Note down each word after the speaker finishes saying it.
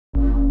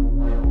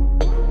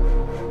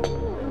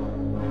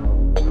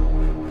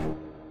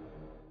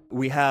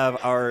we have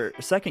our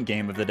second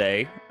game of the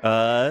day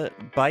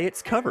by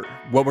its cover.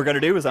 What we're going to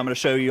do is I'm going to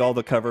show you all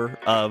the cover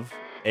of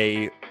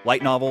a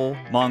light novel,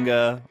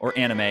 manga, or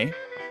anime.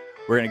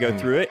 We're going to go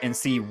through it and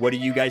see what do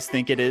you guys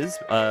think it is.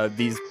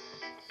 These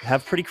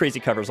have pretty crazy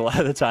covers a lot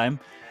of the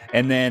time.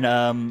 And then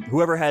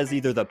whoever has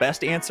either the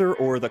best answer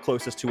or the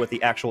closest to what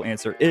the actual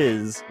answer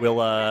is will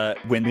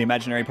win the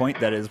imaginary point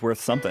that is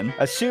worth something.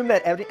 Assume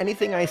that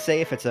anything I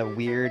say, if it's a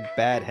weird,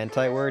 bad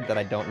hentai word, that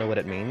I don't know what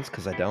it means,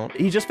 because I don't.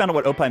 He just found out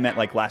what opai meant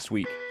like last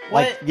week.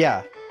 Like,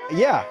 yeah.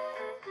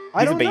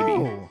 I don't a baby.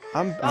 know.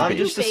 I'm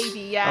just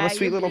baby. I'm a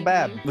sweet little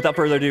bab. Without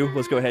further ado,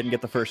 let's go ahead and get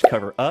the first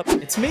cover up.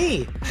 It's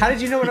me. How did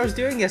you know what I was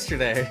doing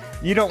yesterday?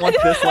 You don't want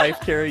this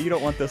life, Kerry. You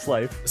don't want this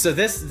life. So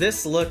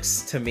this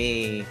looks to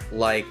me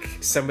like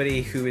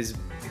somebody who's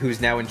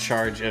now in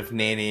charge of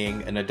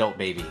nannying an adult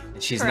baby.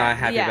 She's not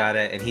happy about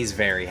it, and he's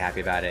very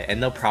happy about it,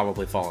 and they'll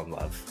probably fall in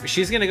love.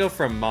 She's gonna go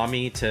from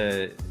mommy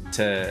to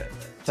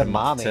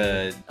mommy.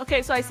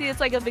 Okay, so I see it's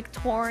like a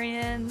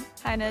Victorian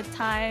kind of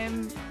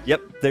time.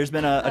 Yep, there's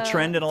been a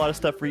trend in a lot of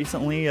stuff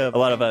recently. A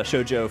lot of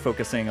shoujo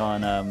focusing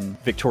on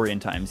Victorian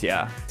times,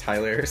 yeah.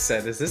 Tyler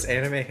said, is this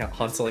anime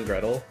Hansel and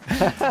Gretel?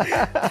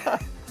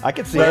 I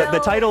can see it. The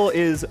title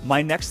is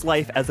My Next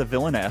Life as a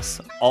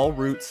Villainess, All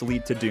Routes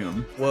Lead to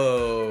Doom.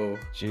 Whoa.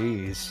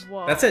 Jeez.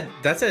 Whoa.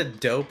 That's a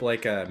dope,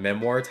 like a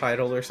memoir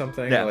title or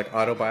something, Yeah. or like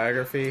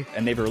autobiography.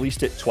 And they've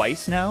released it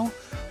twice now.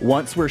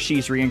 Once where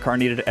she's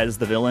reincarnated as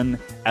the villain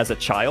as a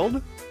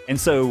child. And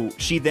so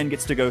she then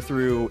gets to go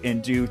through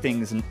and do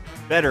things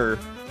better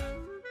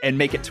and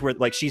make it to where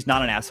like she's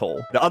not an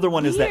asshole. The other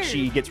one is that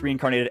she gets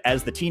reincarnated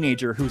as the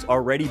teenager who's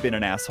already been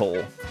an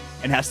asshole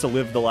and has to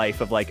live the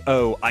life of like,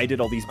 oh, I did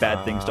all these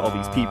bad things to all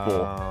these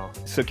people.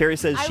 So Kerry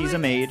says she's a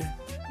maid.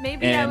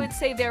 Maybe I would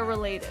say they're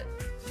related.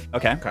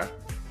 Okay. Okay.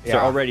 So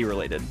already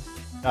related.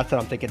 That's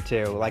what I'm thinking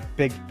too. Like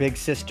big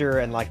sister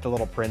and like the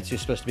little prince who's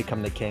supposed to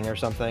become the king or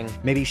something.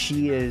 Maybe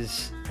she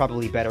is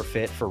probably better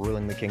fit for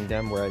ruling the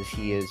kingdom, whereas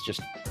he is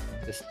just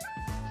this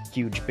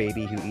huge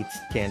baby who eats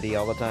candy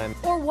all the time.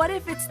 Or what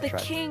if it's the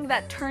king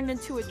that turned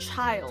into a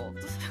child?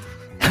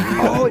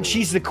 Oh, and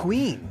she's the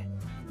queen.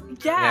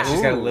 Yeah. Yeah,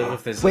 she's gotta live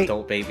with this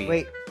adult baby.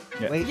 Wait.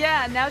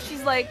 Yeah, now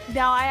she's like,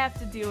 now I have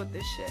to deal with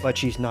this shit. But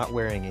she's not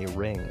wearing a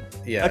ring.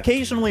 Yeah.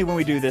 Occasionally when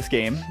we do this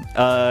game,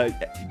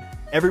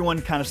 everyone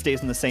kind of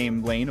stays in the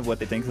same lane of what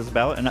they think this is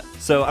about. And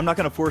so I'm not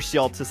going to force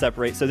y'all to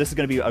separate. So this is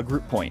going to be a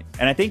group point.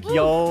 And I think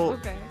y'all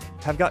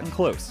have gotten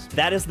close.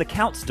 That is the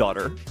Count's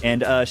daughter.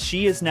 And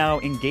she is now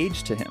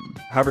engaged to him.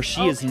 However,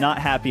 she is not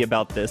happy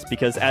about this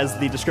because as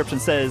the description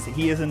says,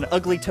 he is an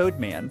ugly toad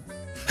man.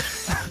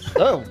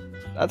 Oh.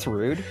 That's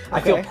rude. I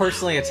feel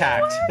personally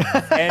attacked.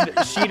 And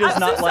she does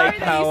not like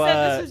how. You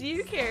said this was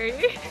you,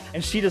 Kerry.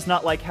 And she does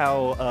not like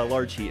how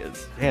large he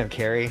is. Damn,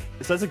 Kerry.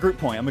 So that's a group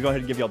point. I'm gonna go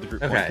ahead and give y'all the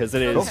group point because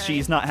it is.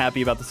 She's not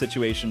happy about the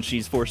situation.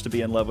 She's forced to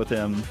be in love with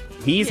him.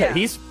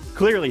 He's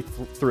clearly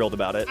thrilled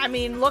about it. I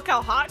mean, look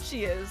how hot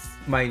she is.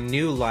 My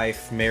new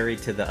life married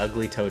to the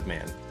ugly toad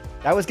man.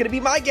 That was gonna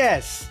be my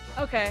guess.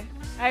 Okay,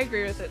 I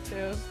agree with it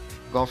too.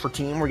 Going for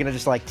team. We're gonna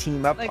just like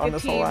team up Like on a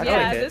this team. whole line.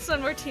 Yeah, this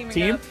one we're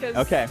teaming up.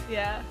 Okay.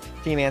 Yeah.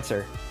 Team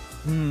answer.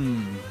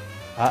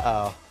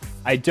 Uh-oh.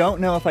 I don't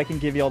know if I can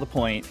give y'all the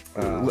point.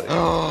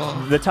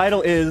 The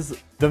title is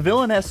The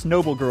Villainess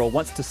Noble Girl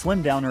Wants to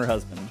Slim Down Her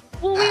Husband.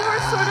 Well, we were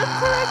sort of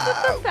correct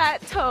with the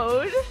fat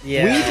toad.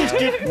 Yeah. We just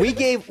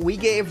did. We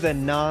gave the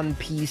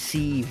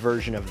non-PC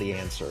version of the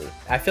answer.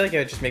 I feel like it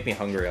would just make me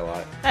hungry a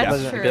lot. That's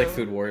It'd true. be like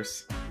Food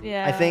Wars.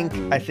 Yeah. I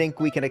think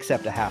we can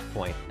accept a half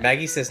point.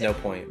 Maggie says no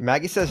point.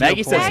 Maggie says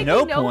Maggie no point. says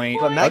no no point.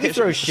 point. But Maggie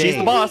throws shade. She's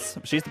the boss.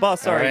 She's the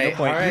boss. Sorry, All right, no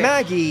point. all right.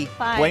 Maggie,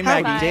 Fine, Blame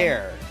how Maggie.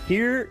 dare?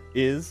 Here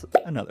is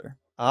another.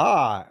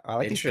 Ah, I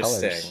like these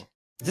colors. Interesting.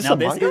 Is this Now a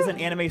this manga? is an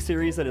anime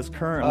series that is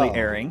currently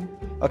airing.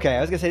 Okay,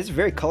 I was gonna say this is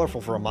very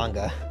colorful for a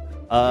manga.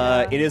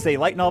 It is a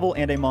light novel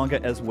and a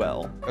manga as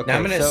well. Okay, Now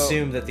I'm gonna so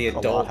assume that the a lot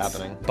adult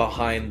happening.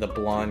 behind the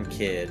blonde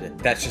kid,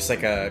 that's just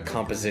like a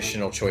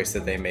compositional choice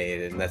that they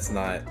made, and that's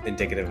not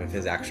indicative of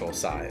his actual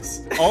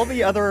size. All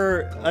the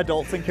other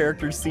adults and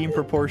characters seem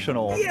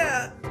proportional.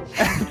 Yeah.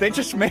 They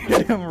just made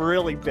him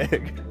really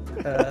big.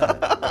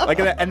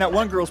 And that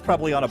one girl's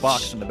probably on a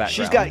box in the background.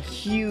 She's got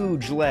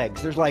huge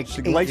legs. There's like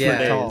 8 legs feet for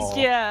days. tall.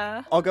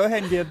 Yeah. I'll go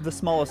ahead and give the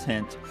smallest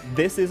hint.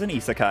 This is an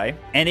isekai,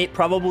 and it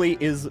probably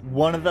is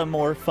one of the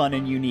more fun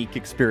and unique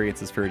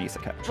experiences for an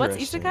isekai. What's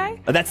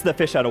isekai? That's the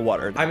fish out of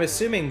water. I'm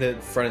assuming the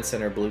front and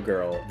center blue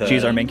girl.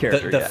 She's our main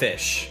character, The yeah.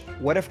 fish.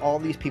 What if all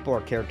these people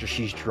are characters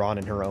she's drawn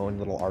in her own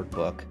little art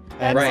book?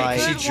 And Right, like,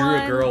 'cause she Good drew a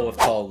one. girl with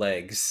tall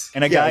legs.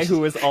 And a Yeah, guy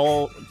who is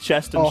all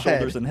chest and all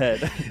shoulders head. and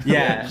head.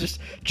 Yeah.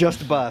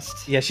 just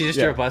bust. Yeah, she just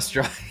drew a bus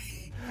drawing.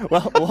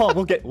 well,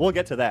 we'll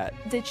get to that.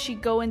 Did she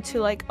go into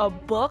like a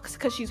book?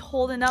 Because she's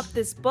holding up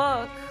this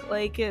book,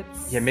 like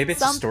it's. Yeah, maybe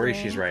it's a story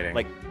something. she's writing.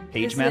 Like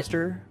Page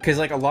Master. Because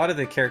like a lot of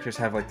the characters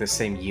have like the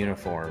same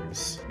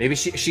uniforms. Maybe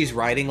she's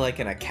writing like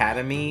an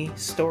academy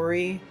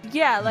story.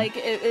 Yeah, like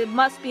it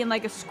must be in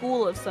like a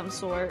school of some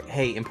sort.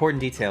 Hey, important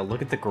detail.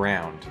 Look at the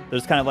ground.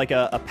 There's kind of like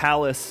a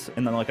palace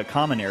and then like a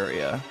common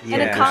area. Yeah.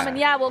 And a common,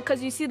 well,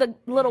 because you see the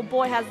little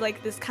boy has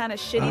like this kind of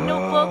shitty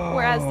notebook,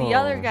 whereas the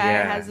other guy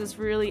has this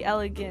really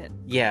elegant.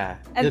 Yeah.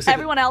 And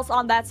everyone else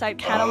on that side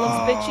kind of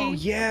looks bitchy.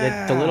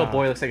 Yeah. The little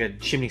boy looks like a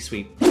chimney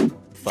sweep.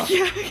 Fuck.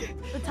 Yeah.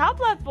 The top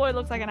left boy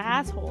looks like an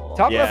asshole.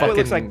 Top left boy Fucking-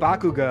 looks like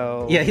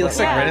Bakugo. Yeah, he looks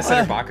like Yeah.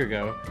 Renaissance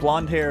Bakugo.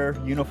 Blonde hair,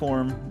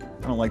 uniform.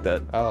 I don't like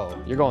that. Oh,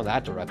 you're going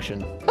that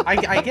direction.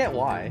 I get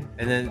why.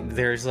 And then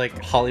there's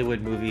like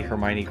Hollywood movie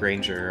Hermione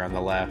Granger on the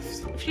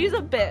left. She's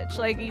a bitch.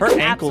 Like you Her can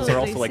ankles are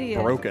absolutely also like see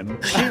it.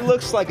 broken. She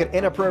looks like an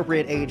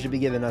inappropriate age to be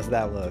giving us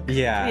that look.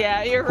 Yeah.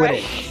 Yeah, you're Quit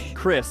right. it.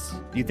 Chris,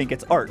 you think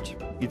it's art?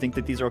 You think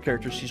that these are all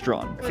characters she's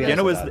drawn? Feels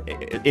Fiona was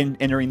bad.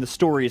 entering the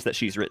stories that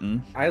she's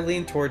written. I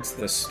lean towards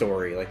the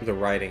story, like the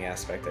writing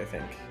aspect, I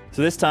think.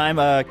 So this time,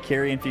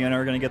 Kerry and Fiona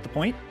are going to get the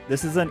point.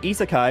 This is an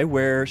isekai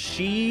where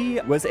she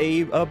was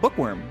a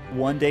bookworm.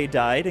 One day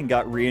died and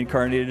got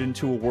reincarnated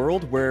into a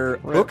world where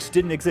books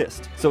didn't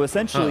exist. So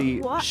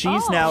essentially, What?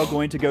 she's now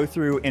going to go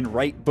through and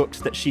write books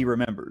that she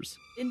remembers.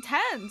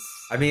 Intense.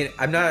 I mean,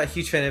 I'm not a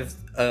huge fan of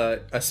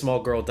a small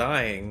girl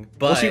dying,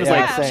 but Well, she was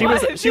Yeah,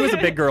 like she was a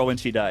big girl when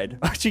she died.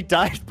 She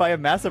died by a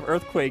massive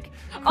earthquake,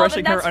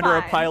 crushing her that's under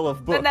a fine. pile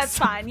of books. Then that's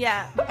fine,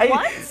 yeah.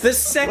 What? the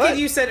second What?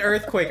 you said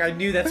earthquake, I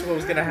knew that's what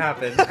was gonna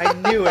happen. I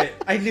knew it.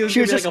 I knew it was She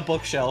was gonna be just- like a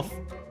bookshelf.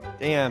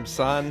 Damn,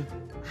 son.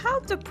 How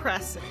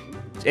depressing.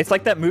 It's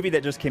like that movie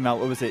that just came out.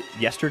 What was it?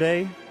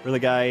 Yesterday, where the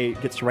guy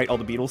gets to write all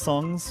the Beatles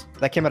songs.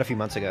 That came out a few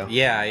months ago.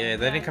 Yeah,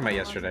 that didn't come out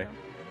yesterday.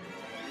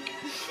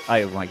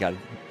 Oh my god.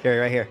 Carrie,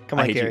 right here. Come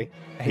I on, hate you. Carrie.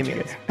 I hate Give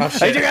you me- guys. Oh, I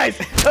hate you shit.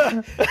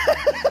 guys.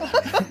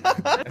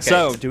 Okay.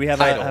 So, do we have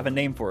Title. a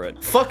name for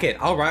it? Fuck it,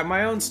 I'll write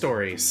my own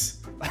stories.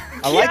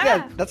 I like Yeah.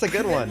 that. That's a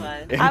good one.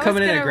 I I'm was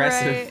coming in gonna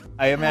aggressive.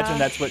 I imagine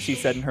that's what she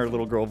said in her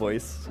little girl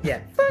voice. Yeah.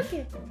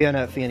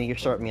 Fiona, you're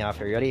starting me off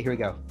here. You ready? Here we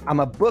go. I'm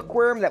a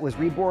bookworm that was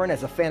reborn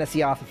as a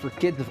fantasy author for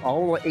kids of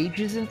all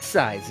ages and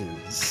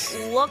sizes.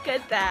 Look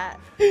at that.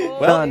 Well,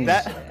 Done.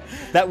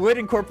 that would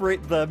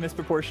incorporate the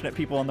misproportionate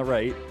people on the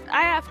right.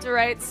 I have to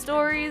write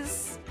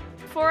stories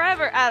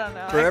forever. I don't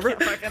know. Forever? I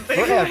can't fucking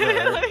think.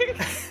 Forever. Like,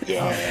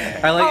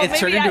 Yeah. I like Oh, it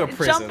turned maybe into I a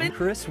prison. jump in-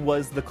 Chris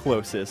was the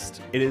closest.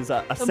 It is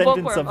Ascendance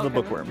bookworm, of the okay.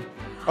 Bookworm.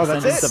 Oh,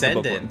 that's Ascendance it? of the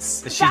Bookworm.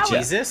 Ascendance. Is she that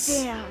was-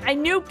 Jesus? Damn. I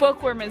knew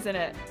bookworm is in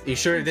it. You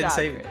sure it Good didn't job,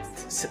 say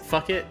Chris.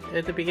 fuck it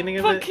at the beginning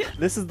of Fuck it? it.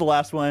 This is the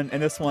last one, and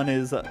this one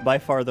is by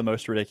far the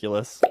most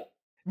ridiculous.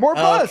 More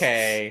busts.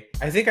 Okay.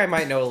 I think I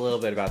might know a little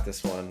bit about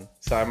this one.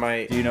 So I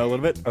might Do you know a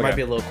little bit? might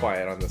be a little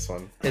quiet on this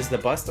one. Is the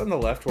bust on the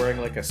left wearing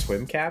like a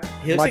swim cap?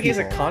 He looks My like he has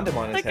a people. condom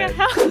on his Like head. a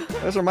hell.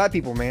 Those are my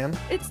people, man.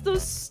 It's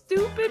those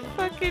stupid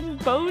fucking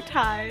bow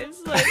ties.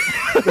 Like,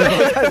 Those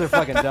guys are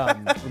fucking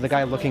dumb. The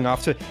guy looking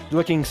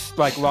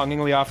like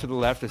longingly off to the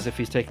left as if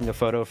he's taking a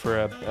photo for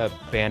a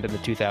band in the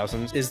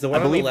 2000s. Is the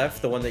one I on believe- the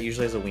left the one that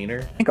usually has a wiener?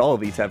 I think all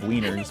of these have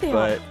wieners, they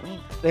but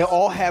They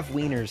all have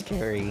wieners,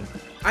 Carrie.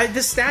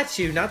 The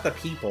statue, not the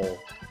people.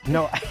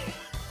 No,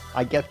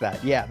 I get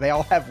that. Yeah, they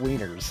all have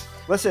wieners.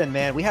 Listen,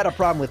 man, we had a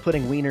problem with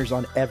putting wieners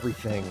on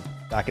everything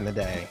back in the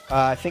day.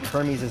 I think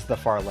Hermes is the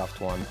far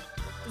left one.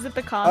 is it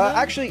the condom?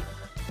 Actually,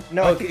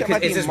 no, I think that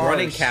might it's be his Mars.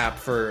 running cap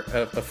for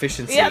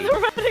efficiency. Yeah, they're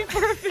running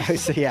for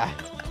So, yeah.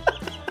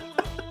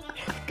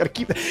 Gotta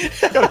keep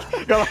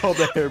that. Gotta hold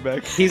that hair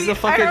back. He's the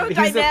fucking.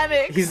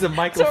 Aerodynamics He's the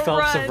Michael to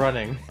Phelps run. of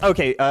running.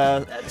 okay.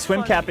 Swim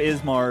funny. cap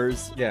is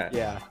Mars. Yeah.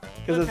 Yeah,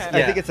 because Okay.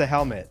 I think it's a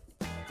helmet.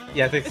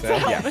 Yeah, I think It's so. a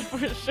helmet for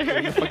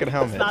sure. Fucking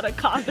helmet. It's not a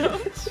condom.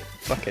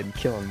 Fucking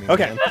killing me.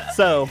 Okay, man.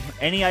 so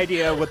any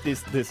idea what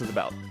this is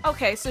about?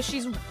 Okay, so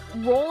she's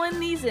rolling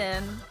these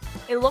in.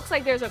 It looks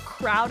like there's a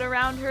crowd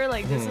around her.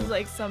 Like this is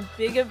like some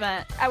big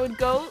event. I would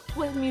go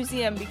with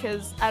museum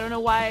because I don't know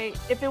why.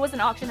 If it was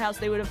an auction house,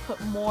 they would have put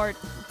more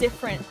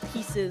different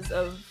pieces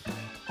of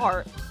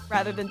art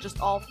rather than just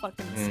all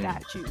fucking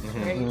statues,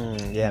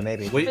 right? Yeah,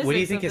 maybe. What do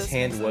you Physics think of his this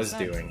hand makes no was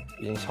sense. doing?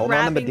 He's holding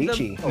on to Grabbing the-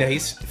 Medici. No,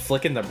 he's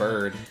flicking the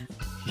bird.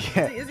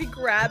 Yeah. Is he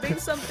grabbing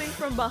something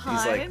from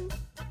behind?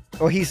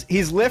 Oh, he's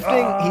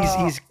lifting.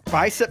 He's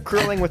bicep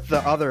curling with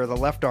the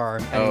left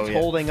arm, and Oh, he's yeah.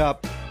 holding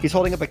up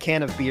a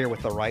can of beer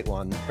with the right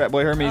one. Rat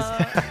Boy Hermes.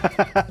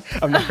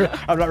 I'm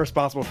not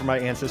responsible for my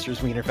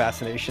ancestors' wiener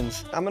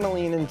fascinations. I'm gonna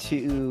lean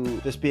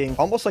into this being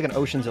almost like an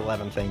Ocean's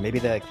 11 thing. Maybe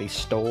they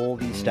stole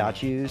these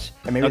statues,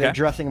 and maybe they're Okay.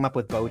 dressing them up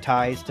with bow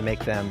ties to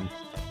make them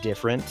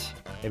different.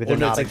 Maybe they're Well,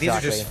 no, not it's like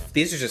exactly.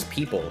 these are just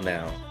people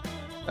now.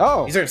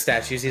 Oh, These aren't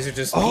statues. These are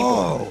just people.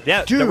 oh,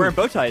 yeah, dude. they're wearing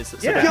bow ties. So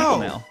Yeah. they're people Yo,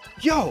 now.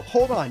 yo,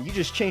 hold on! You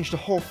just changed the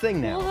whole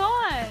thing now. Hold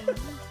on.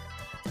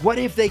 What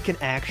if they can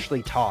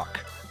actually talk?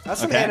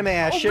 That's some Okay. anime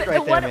ass Oh, shit but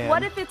right there, man.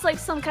 what if it's like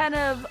some kind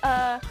of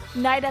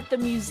night at the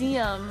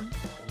museum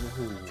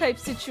type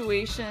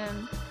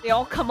situation? They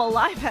all come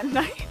alive at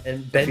night.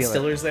 And Ben Feel it.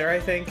 Stiller's there,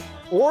 I think.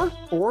 Or,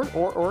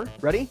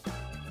 ready?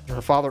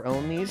 Her father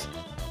owned these,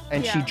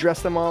 and she Yeah.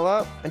 dressed them all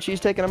up, and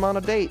she's taking them on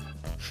a date.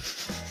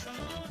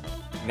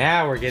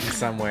 Now we're getting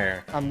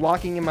somewhere. I'm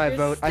locking in my You're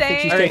vote. I think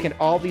she's staying. taking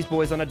all these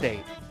boys on a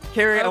date.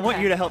 Carrie, I want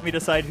Okay. you to help me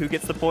decide who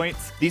gets the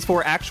points. These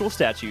 4 actual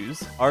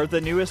statues are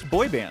the newest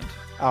boy band.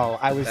 Oh,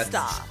 I was.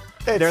 Stop.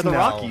 They're the no.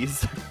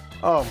 Rockies.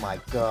 Oh my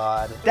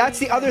god. That's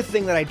the other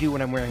thing that I do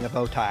when I'm wearing a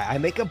bow tie. I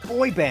make a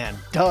boy band.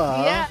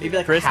 Duh. Yeah. Maybe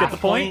like Chris, half get the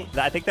point?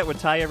 I think that would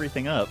tie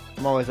everything up.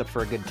 I'm always up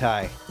for a good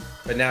tie.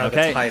 But now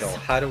Okay. the title.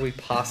 How do we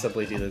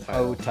possibly do the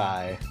title? Bow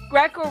tie.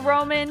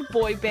 Greco-Roman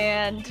boy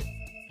band.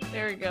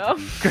 There we go.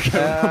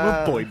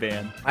 Boy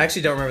band. I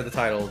actually don't remember the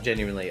title,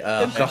 genuinely.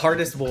 The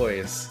Hardest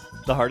Boys.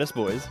 The Hardest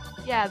Boys.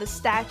 Yeah, the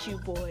statue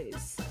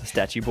boys. The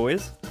Statue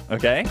Boys.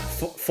 Okay.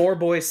 4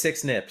 boys,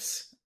 6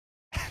 nips.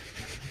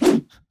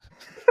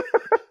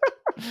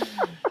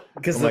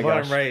 Because Oh the my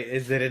bottom gosh. right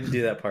is they didn't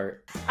do that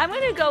part. I'm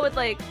gonna go with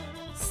like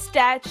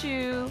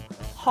statue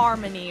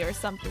harmony or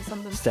something.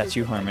 Statue stupid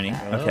like harmony.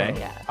 that. Okay.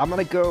 Yeah. I'm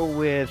gonna go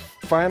with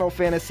Final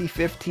Fantasy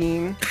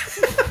 15.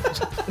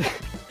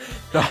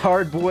 The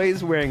hard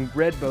boys wearing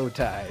red bow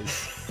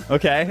ties.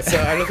 Okay. So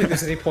I don't think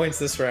there's any points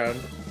this round.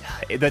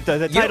 The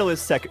title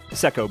is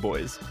Secco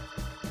Boys.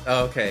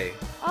 Oh, okay.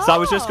 So I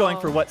was just going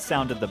for Oh. what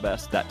sounded the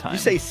best that time. You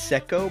say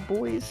Secco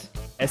boys?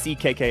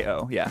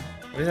 Sekko, yeah.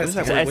 What What does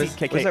that It's word- S E what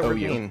K does K that O word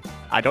U. mean?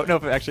 I don't know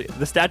if it actually.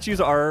 The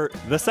statues are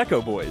the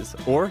Secco Boys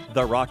or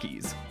the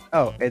Rockies.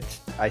 Oh,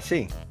 I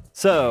see.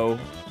 So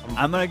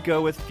I'm gonna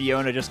go with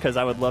Fiona just because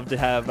I would love to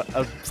have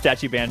a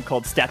statue band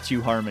called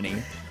Statue Harmony.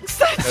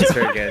 That's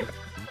very good.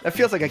 That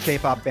feels like a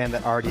K-pop band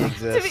that already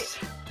exists.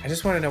 I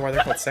just want to know why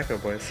they're called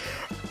Secco Boys.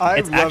 I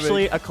It's love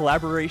actually it. a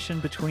collaboration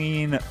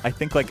between, I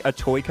think, like a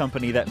toy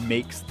company that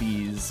makes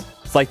these.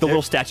 It's like the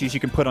little statues you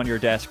can put on your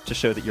desk to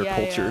show that you're Yeah,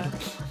 cultured. yeah.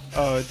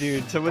 Oh,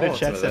 dude, someone Oh, in it's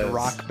chat one of said those.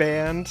 rock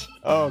band.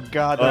 Oh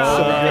god, that's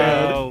so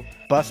Oh.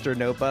 good. Bust or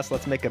no bust,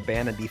 let's make a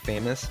band and be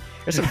famous.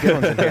 There's some good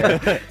ones in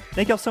here.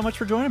 Thank y'all so much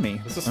for joining me.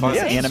 This was on fun.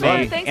 this Yeah, anime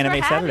thanks for anime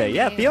having Saturday.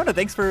 Yeah, me. Fiona,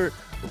 thanks for.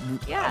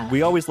 Yeah.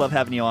 We always love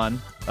having you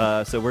on.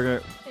 So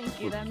we're Thank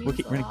you. That We'll means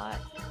keep- a we're lot.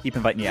 keep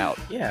inviting you out.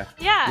 Yeah.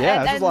 Yeah. Yeah,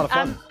 and, this was a lot of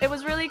fun. It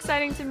was really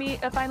exciting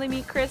to finally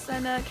meet Chris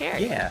and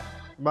Kerry. Yeah.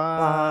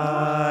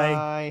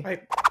 Bye.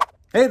 Bye.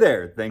 Hey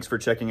there, thanks for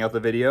checking out the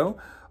video.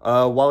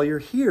 While you're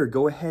here,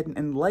 go ahead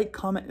and like,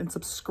 comment, and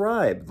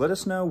subscribe. Let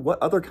us know what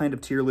other kind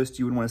of tier list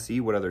you would want to see,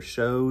 what other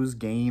shows,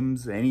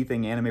 games,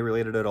 anything anime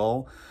related at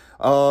all.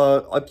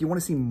 If you want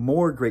to see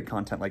more great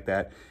content like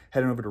that,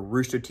 head on over to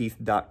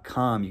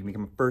roosterteeth.com. You can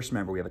become a first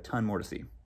member. We have a ton more to see.